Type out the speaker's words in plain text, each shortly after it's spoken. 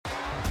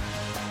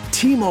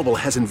T-Mobile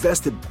has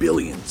invested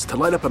billions to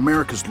light up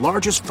America's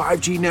largest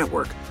 5G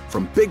network,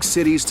 from big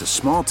cities to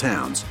small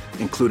towns,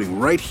 including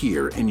right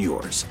here in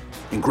yours.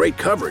 And great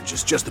coverage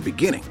is just the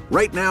beginning.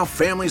 Right now,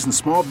 families and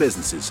small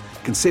businesses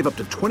can save up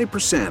to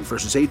 20%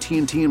 versus AT&T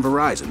and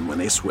Verizon when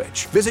they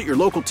switch. Visit your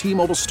local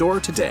T-Mobile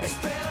store today.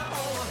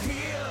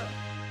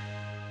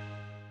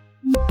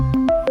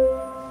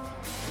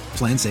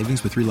 Plan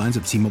savings with 3 lines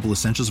of T-Mobile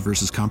Essentials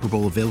versus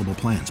comparable available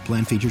plans.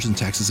 Plan features and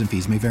taxes and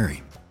fees may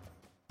vary.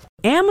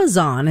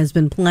 Amazon has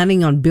been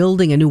planning on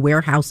building a new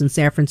warehouse in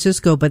San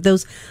Francisco, but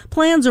those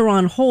plans are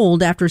on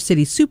hold after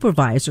city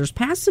supervisors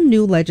passed some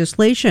new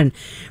legislation.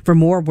 For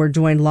more, we're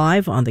joined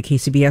live on the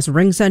KCBS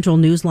Ring Central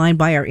Newsline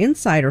by our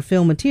insider,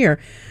 Phil Matier.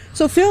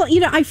 So, Phil,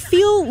 I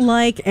feel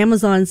like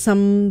Amazon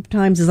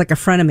sometimes is like a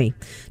frenemy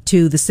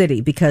to the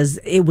city because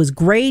it was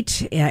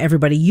great.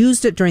 Everybody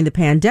used it during the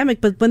pandemic,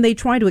 but when they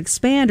try to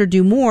expand or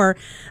do more,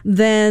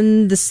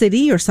 then the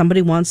city or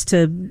somebody wants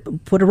to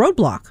put a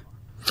roadblock.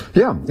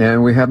 Yeah,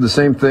 and we have the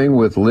same thing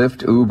with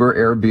Lyft, Uber,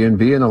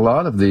 Airbnb, and a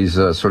lot of these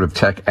sort of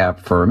tech app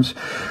firms,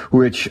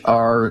 which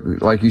are,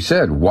 like you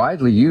said,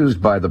 widely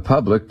used by the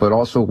public, but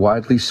also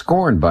widely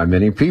scorned by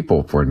many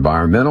people for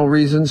environmental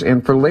reasons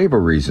and for labor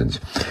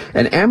reasons.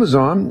 And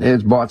Amazon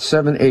has bought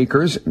 7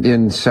 acres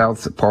in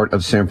south part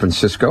of San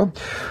Francisco,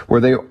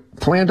 where they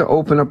plan to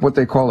open up what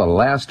they call a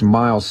last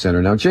mile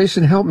center. Now,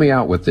 Jason, help me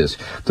out with this.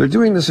 They're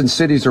doing this in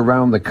cities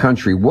around the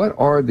country. What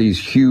are these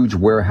huge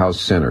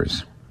warehouse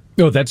centers?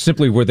 No, that's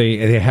simply where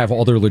they have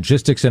all their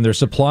logistics and their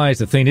supplies.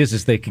 The thing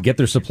is they can get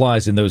their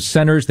supplies in those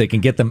centers. They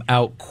can get them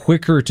out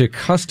quicker to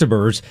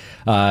customers.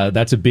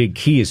 That's a big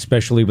key,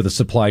 especially with the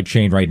supply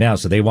chain right now.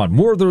 So they want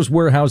more of those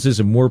warehouses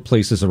and more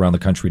places around the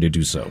country to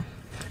do so.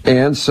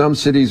 And some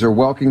cities are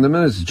welcoming them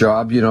in as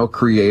job,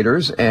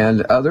 creators,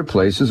 and other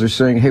places are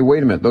saying, hey,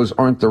 wait a minute, those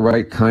aren't the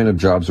right kind of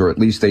jobs, or at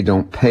least they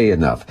don't pay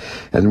enough.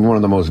 And one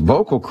of the most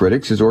vocal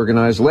critics is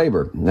organized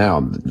labor.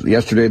 Now,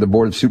 yesterday, the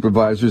Board of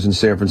Supervisors in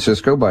San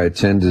Francisco, by a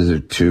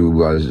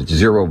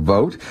 10-0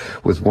 vote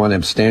with 1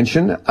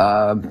 abstention,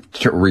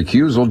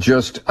 recusal,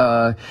 just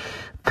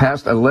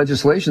passed a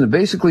legislation that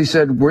basically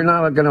said we're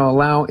not going to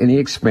allow any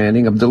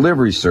expanding of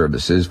delivery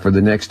services for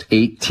the next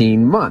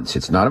 18 months.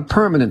 It's not a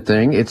permanent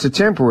thing. It's a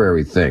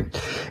temporary thing.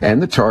 And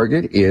the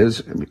target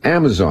is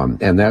Amazon.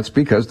 And that's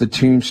because the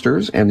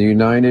Teamsters and the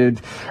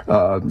United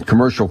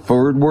Commercial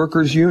Food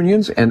Workers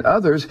Unions and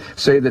others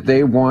say that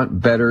they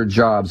want better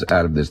jobs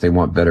out of this. They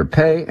want better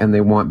pay and they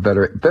want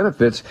better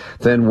benefits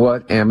than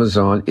what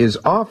Amazon is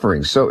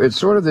offering. So it's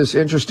sort of this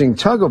interesting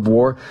tug of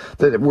war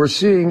that we're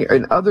seeing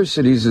in other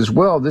cities as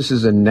well. This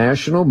is a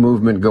national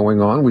movement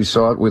going on. We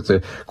saw it with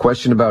the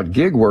question about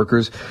gig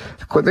workers.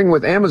 The thing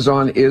with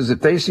Amazon is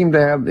that they seem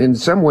to have, in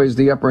some ways,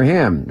 the upper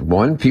hand.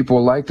 1,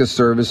 people like the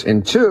service,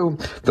 and 2,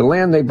 the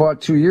land they bought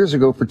 2 years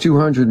ago for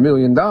 $200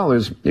 million,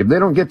 if they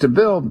don't get to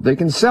build, they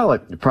can sell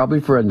it,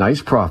 probably for a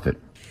nice profit.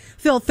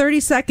 Phil,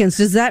 30 seconds.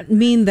 Does that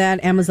mean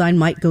that Amazon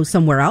might go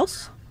somewhere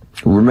else?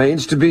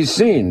 Remains to be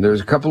seen.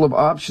 There's a couple of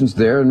options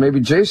there, and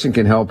maybe Jason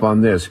can help on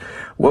this.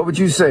 What would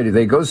you say? Do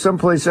they go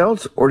someplace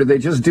else, or do they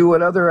just do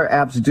what other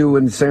apps do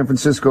in San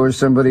Francisco or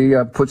somebody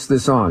puts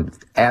this on?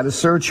 Add a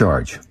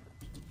surcharge.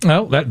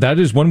 Well, that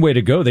is one way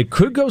to go. They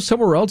could go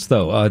somewhere else,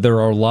 though. There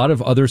are a lot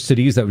of other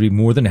cities that would be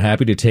more than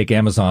happy to take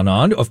Amazon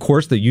on. Of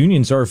course, the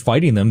unions are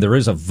fighting them. There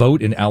is a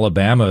vote in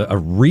Alabama, a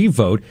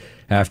re-vote,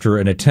 after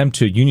an attempt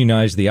to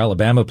unionize the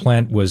Alabama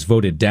plant was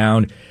voted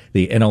down.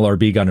 The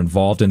NLRB got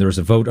involved, and there's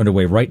a vote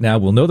underway right now.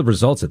 We'll know the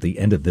results at the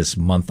end of this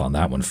month on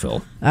that one,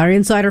 Phil. Our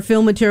insider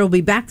Phil Matier will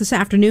be back this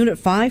afternoon at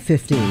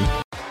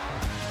 5:15.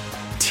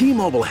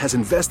 T-Mobile has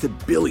invested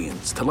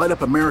billions to light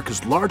up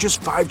America's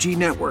largest 5G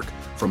network,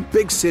 from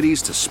big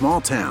cities to small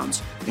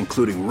towns,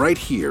 including right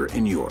here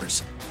in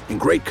yours. And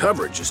great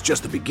coverage is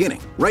just the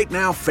beginning. Right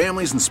now,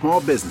 families and small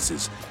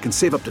businesses can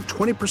save up to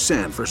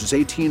 20% versus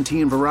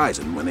AT&T and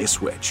Verizon when they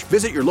switch.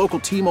 Visit your local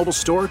T-Mobile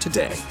store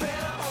today.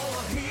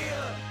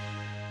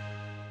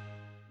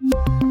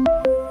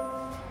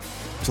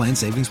 Plan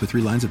savings with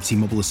 3 lines of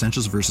T-Mobile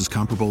Essentials versus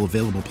comparable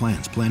available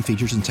plans. Plan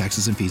features and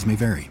taxes and fees may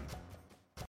vary.